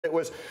It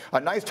was a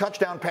nice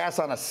touchdown pass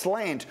on a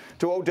slant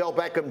to Odell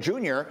Beckham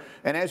Jr.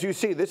 And as you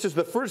see, this is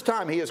the first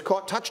time he has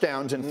caught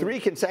touchdowns in 3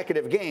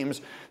 consecutive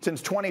games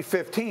since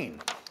 2015.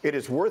 It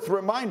is worth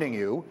reminding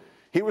you,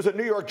 he was a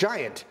New York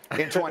Giant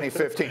in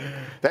 2015.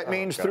 That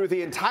means through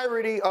the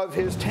entirety of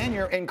his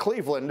tenure in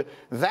Cleveland,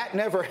 that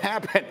never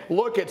happened.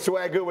 Look at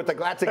Swagoo with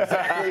that's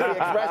exactly the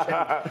expression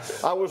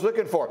I was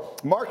looking for.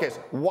 Marcus,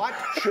 what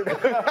should...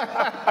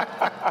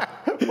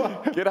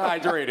 Get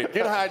hydrated.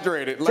 Get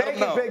hydrated. Let Take him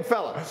know. it, big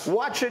fella.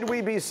 What should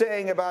we be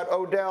saying about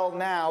Odell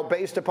now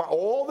based upon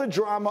all the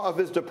drama of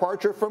his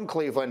departure from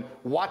Cleveland?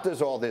 What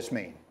does all this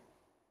mean?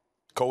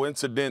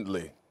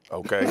 Coincidentally,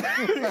 okay,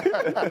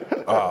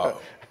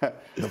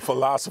 the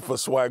philosopher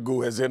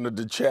Swagoo has entered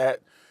the chat,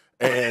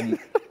 and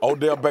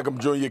Odell Beckham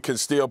Jr. can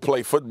still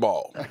play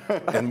football.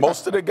 And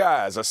most of the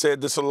guys, I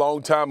said this a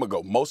long time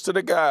ago, most of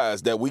the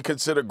guys that we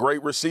consider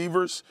great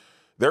receivers,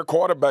 their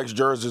quarterbacks'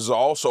 jerseys are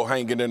also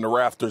hanging in the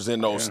rafters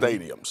in those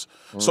stadiums.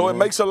 So it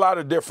makes a lot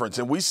of difference.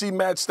 And we see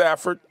Matt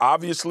Stafford,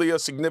 obviously a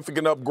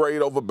significant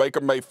upgrade over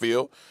Baker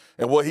Mayfield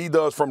and what he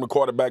does from the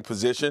quarterback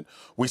position.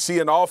 We see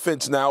an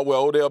offense now where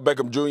Odell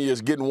Beckham Jr.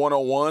 is getting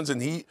one-on-ones,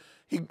 and he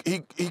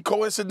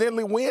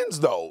coincidentally wins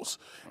those.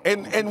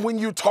 And when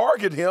you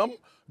target him,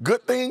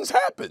 good things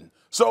happen.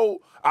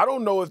 So I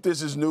don't know if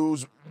this is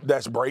news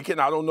that's breaking.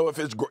 I don't know if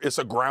it's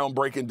a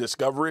groundbreaking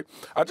discovery.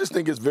 I just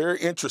think it's very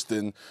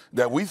interesting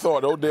that we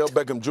thought Odell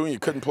Beckham Jr.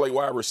 couldn't play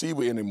wide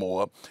receiver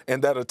anymore,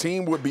 and that a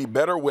team would be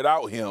better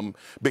without him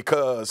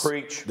because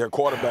their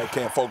quarterback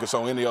can't focus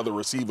on any other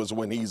receivers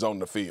when he's on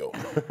the field.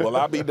 Well,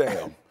 I'll be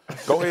damned.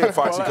 Go ahead,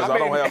 Foxy, because I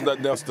don't have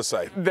nothing else to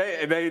say.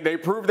 They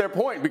proved their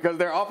point because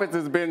their offense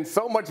has been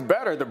so much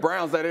better, the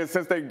Browns, that is,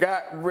 since they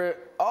got rid.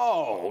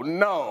 Oh,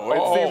 no.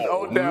 It seems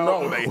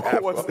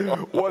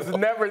Odell was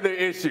never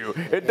the issue.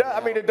 It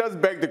does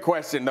beg the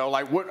question, though,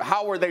 like,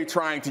 how were they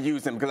trying to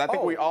use him? Because I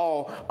think we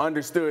all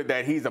understood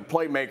that he's a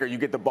playmaker. You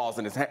get the ball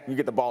in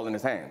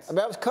his hands.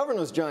 I was covering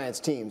those Giants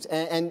teams,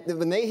 and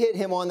when they hit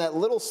him on that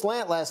little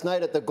slant last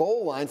night at the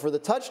goal line for the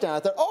touchdown, I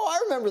thought, oh,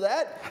 I remember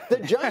that. The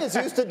Giants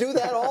used to do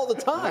that all the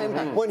time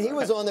when he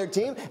was on their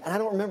team, and I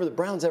don't remember the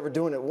Browns ever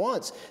doing it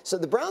once. So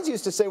the Browns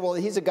used to say, well,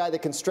 he's a guy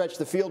that can stretch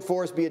the field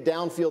for us, be a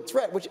downfield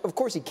threat, which, of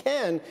course, he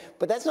can,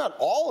 but that's not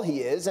all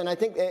he is. And I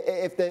think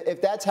if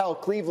that's how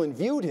Cleveland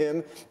viewed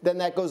him, then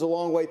that goes a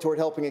long way toward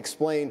helping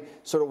explain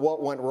sort of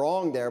what went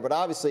wrong there. But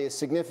obviously a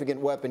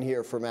significant weapon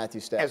here for Matthew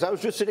Stafford. As I was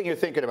just sitting here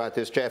thinking about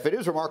this, Jeff, it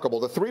is remarkable.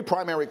 The 3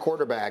 primary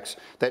quarterbacks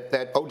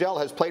that Odell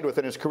has played with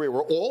in his career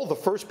were all the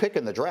first pick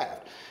in the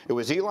draft. It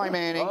was Eli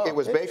Manning, it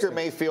was Baker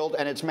Mayfield,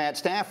 and it's Matt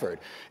Stafford.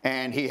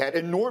 And he had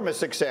enormous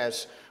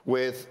success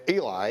with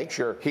Eli.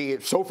 Sure.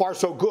 He, so far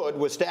so good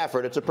with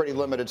Stafford. It's a pretty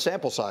limited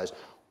sample size.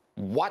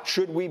 What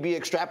should we be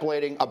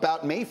extrapolating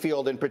about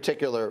Mayfield in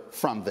particular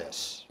from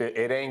this?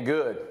 It ain't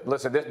good.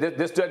 Listen,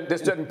 this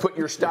doesn't put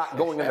your stock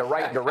going in the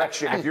right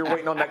direction. If you're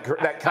waiting on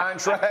that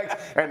contract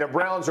and the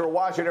Browns are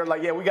watching, they're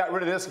like, yeah, we got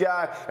rid of this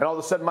guy, and all of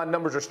a sudden my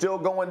numbers are still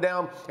going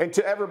down. And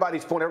to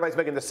everybody's point, everybody's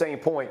making the same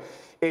point.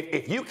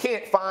 If you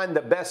can't find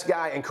the best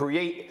guy and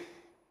create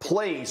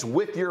plays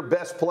with your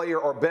best player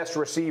or best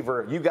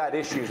receiver, you got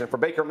issues. And for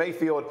Baker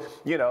Mayfield,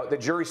 you know, the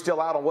jury's still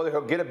out on whether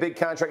he'll get a big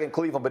contract in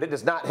Cleveland, but it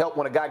does not help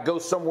when a guy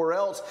goes somewhere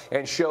else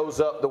and shows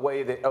up the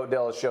way that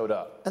Odell has showed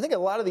up. I think a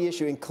lot of the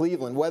issue in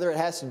Cleveland, whether it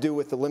has to do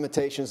with the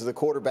limitations of the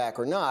quarterback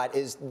or not,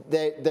 is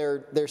that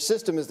their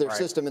system is their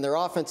system and their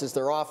offense is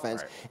their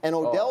offense. And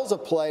Odell's a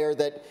player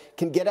that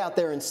can get out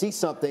there and see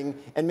something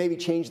and maybe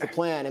change the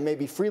plan and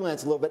maybe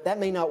freelance a little bit. That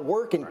may not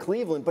work in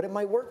Cleveland, but it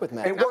might work with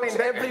Matt. It works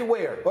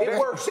everywhere. It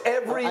works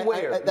everywhere.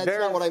 That's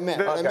not what I meant.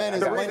 What I meant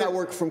is it might not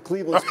work from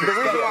Cleveland's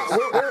perspective.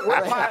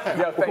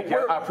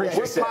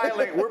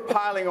 We're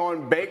piling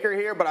on Baker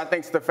here, but I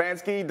think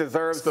Stefanski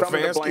deserves some of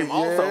the blame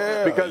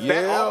also because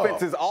that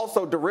offense is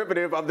also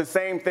derivative of the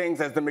same things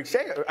as the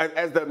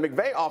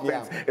McVay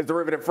offense is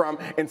derivative from,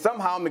 and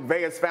somehow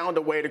McVay has found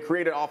a way to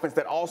create an offense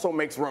that also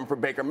makes room for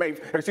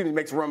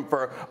makes room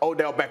for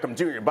Odell Beckham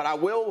Jr. But I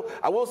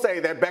will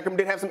say that Beckham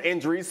did have some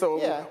injuries, so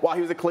while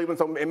he was at Cleveland,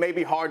 so it may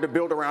be hard to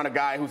build around a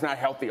guy who's not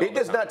healthy. It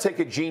does not take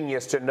a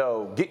genius to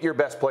know, get your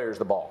best players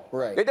the ball.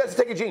 Right. It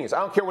doesn't take a genius. I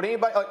don't care what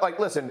anybody,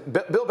 listen,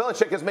 Bill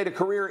Belichick has made a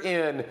career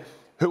in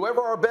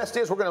whoever our best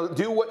is, we're going to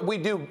do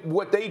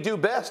what they do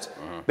best.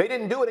 They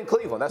didn't do it in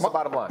Cleveland. That's the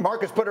bottom line.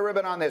 Marcus, put a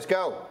ribbon on this.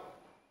 Go.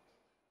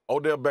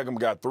 Odell Beckham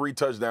got 3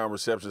 touchdown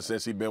receptions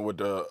since he's been with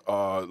the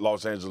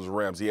Los Angeles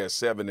Rams. He has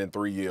 7 in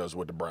 3 years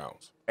with the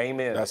Browns.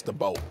 Amen. That's the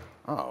boat.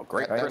 Oh,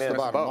 great. That's the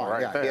bottom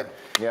line. Right there.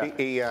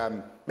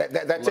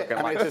 That's it.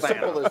 I mean, it's as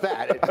simple as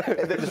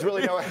that. There's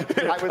really no.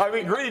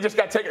 Greedy just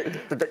got taken.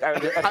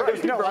 I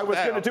was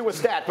going to do a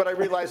stat, but I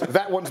realized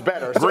that one's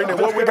better. Greedy,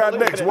 what we got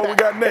next? What we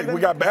got next?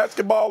 We got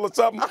basketball or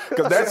something?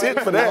 Because that's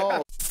it for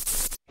that.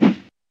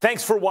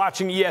 Thanks for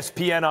watching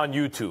ESPN on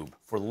YouTube.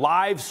 For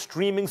live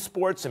streaming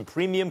sports and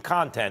premium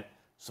content,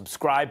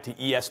 subscribe to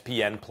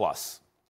ESPN+.